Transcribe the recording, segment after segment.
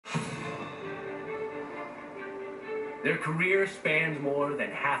Their career spans more than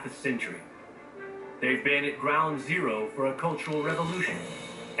half a century. They've been at ground zero for a cultural revolution,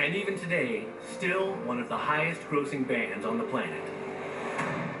 and even today, still one of the highest grossing bands on the planet.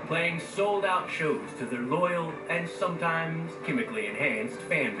 Playing sold-out shows to their loyal and sometimes chemically enhanced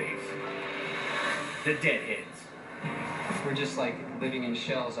fan base. The Deadheads. We're just like living in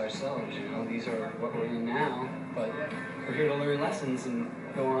shells ourselves, you know. These are what we're in now, but we're here to learn lessons and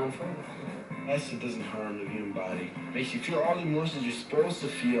go on further. Acid doesn't harm the human body. Makes you feel all the emotions you're supposed to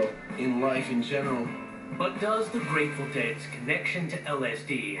feel in life in general. But does the Grateful Dead's connection to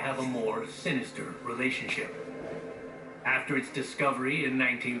LSD have a more sinister relationship? After its discovery in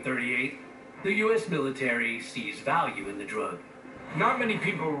 1938, the U.S. military sees value in the drug. Not many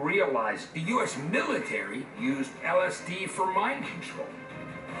people realize the U.S. military used LSD for mind control.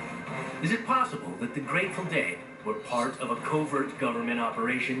 Is it possible that the Grateful Dead were part of a covert government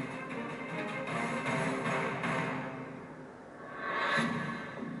operation?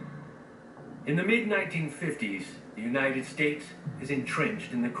 In the mid-1950s, the United States is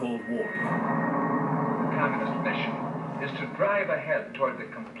entrenched in the Cold War. The communist mission is to drive ahead toward the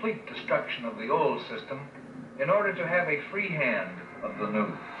complete destruction of the old system in order to have a free hand of the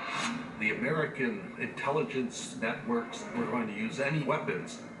new. The American intelligence networks were going to use any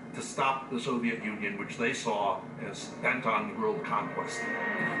weapons to stop the Soviet Union, which they saw as bent on world conquest.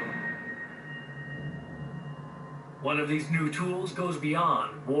 One of these new tools goes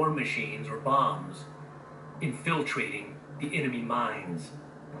beyond war machines or bombs, infiltrating the enemy minds.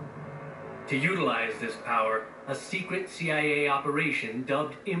 To utilize this power, a secret CIA operation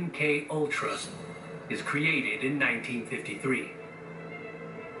dubbed MK Ultra is created in 1953.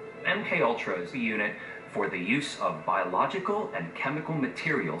 MK Ultra is a unit for the use of biological and chemical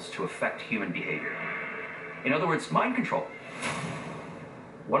materials to affect human behavior. In other words, mind control.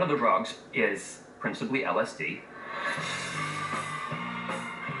 One of the drugs is principally LSD.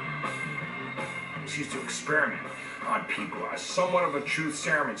 It was used to experiment on people as somewhat of a truth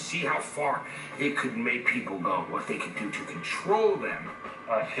serum and see how far it could make people go, what they could do to control them.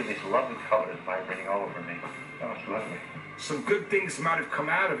 I feel these lovely colors vibrating all over me. Oh, it's lovely. Some good things might have come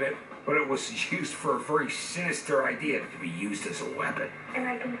out of it, but it was used for a very sinister idea to be used as a weapon. And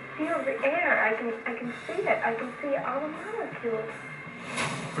I can feel the air. I can see it. I can see all the molecules.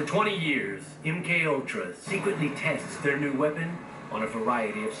 For 20 years, MK Ultra secretly tests their new weapon on a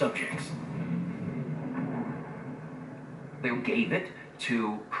variety of subjects. They gave it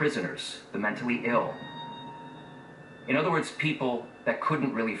to prisoners, the mentally ill. In other words, people that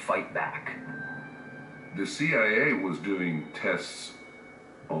couldn't really fight back. The CIA was doing tests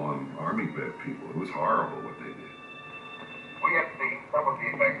on army vet people. It was horrible what they did. We have seen some of the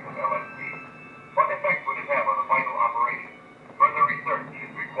effects of LSD. What effect would it have on the vital operation? Further research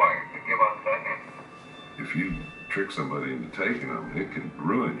is required to give us that answer. If you trick somebody into taking them, it can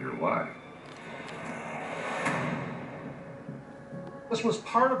ruin your life. This was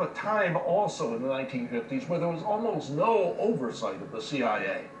part of a time also in the 1950s where there was almost no oversight of the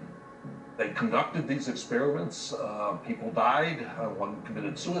CIA. They conducted these experiments, people died, one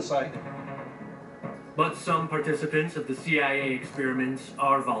committed suicide. But some participants of the CIA experiments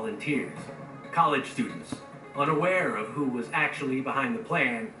are volunteers, college students, unaware of who was actually behind the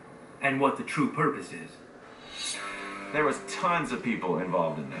plan and what the true purpose is. There was tons of people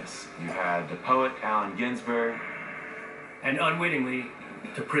involved in this. You had the poet Allen Ginsberg. And unwittingly,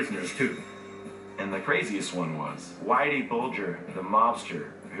 to prisoners too. And the craziest one was Whitey Bulger, the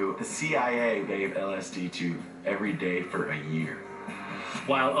mobster, who the CIA gave LSD to every day for a year.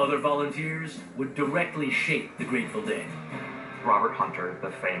 While other volunteers would directly shape the Grateful Dead. Robert Hunter,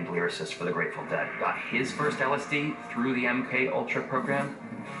 the famed lyricist for the Grateful Dead, got his first LSD through the MK Ultra program.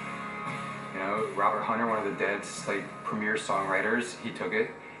 You know, Robert Hunter, one of the Dead's premier songwriters, he took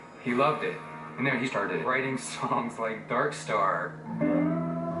it, he loved it. And then he started writing songs like Dark Star.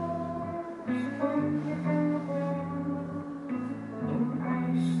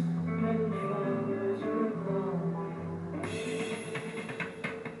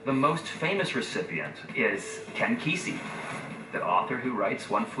 The most famous recipient is Ken Kesey, the author who writes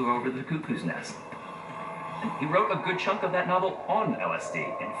One Flew Over the Cuckoo's Nest. And he wrote a good chunk of that novel on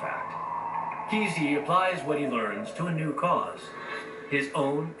LSD, in fact. Kesey applies what he learns to a new cause. His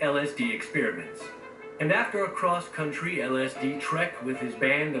own LSD experiments. And after a cross-country LSD trek with his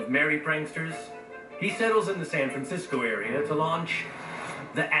band of merry pranksters, he settles in the San Francisco area to launch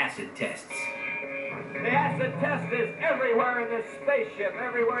the acid tests. The acid test is everywhere in this spaceship.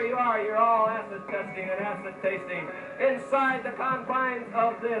 Everywhere you are, you're all acid testing and acid tasting. Inside the confines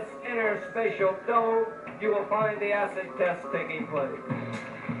of this inner spatial dome, you will find the acid test taking place.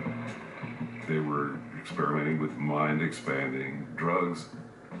 They were experimenting with mind-expanding drugs.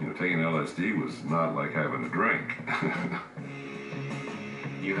 You know, taking LSD was not like having a drink.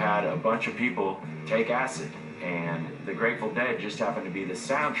 You had a bunch of people take acid, and the Grateful Dead just happened to be the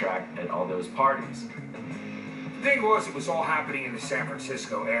soundtrack at all those parties. The thing was, it was all happening in the San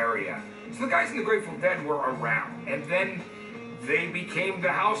Francisco area. So the guys in the Grateful Dead were around, and then they became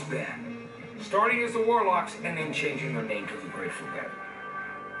the house band, starting as the Warlocks and then changing their name to the Grateful Dead.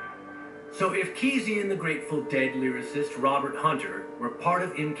 So if Kesey and the Grateful Dead lyricist Robert Hunter were part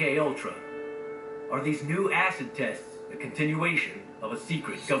of MK Ultra, are these new acid tests a continuation of a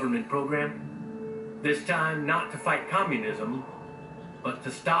secret government program? This time not to fight communism, but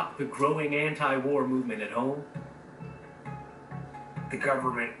to stop the growing anti-war movement at home? The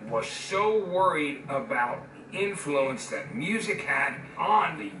government was so worried about the influence that music had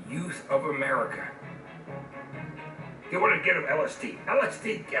on the youth of America. They wanted to get them LSD.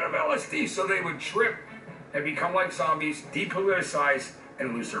 LSD, get them LSD, so they would trip and become like zombies, depoliticize,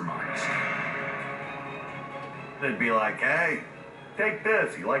 and lose their minds. They'd be like, hey, take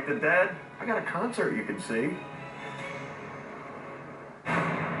this. You like the Dead? I got a concert you can see.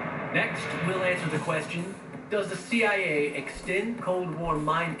 Next, we'll answer the question, does the CIA extend Cold War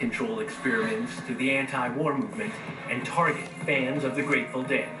mind control experiments to the anti-war movement and target fans of the Grateful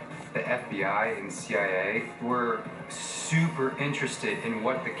Dead? The FBI and CIA were super interested in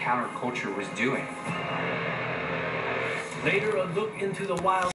what the counterculture was doing. Later, a look into the wild